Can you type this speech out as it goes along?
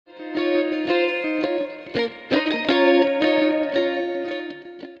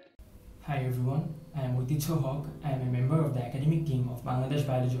Haq. I am a member of the academic team of Bangladesh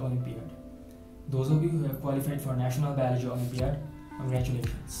Biology Olympiad. Those of you who have qualified for National Biology Olympiad,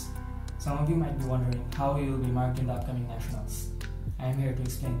 congratulations. Some of you might be wondering how you will be marked in the upcoming nationals. I am here to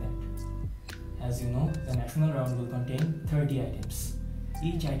explain that. As you know, the national round will contain 30 items.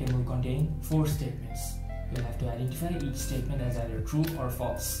 Each item will contain 4 statements. You will have to identify each statement as either true or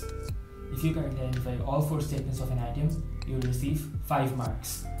false. If you correctly identify all 4 statements of an item, you will receive 5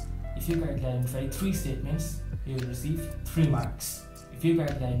 marks. If you correctly identify 3 statements, you will receive 3 marks. If you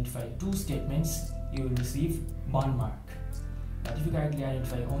correctly identify 2 statements, you will receive 1 mark. But if you correctly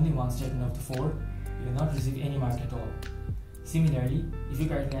identify only 1 statement of the 4, you will not receive any mark at all. Similarly, if you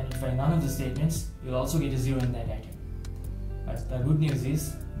correctly identify none of the statements, you will also get a 0 in that item. But the good news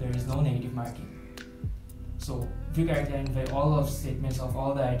is, there is no negative marking. So, if you correctly identify all of the statements of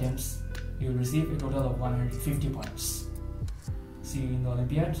all the items, you will receive a total of 150 points. See you in the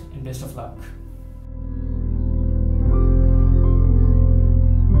Olympiad and best of luck.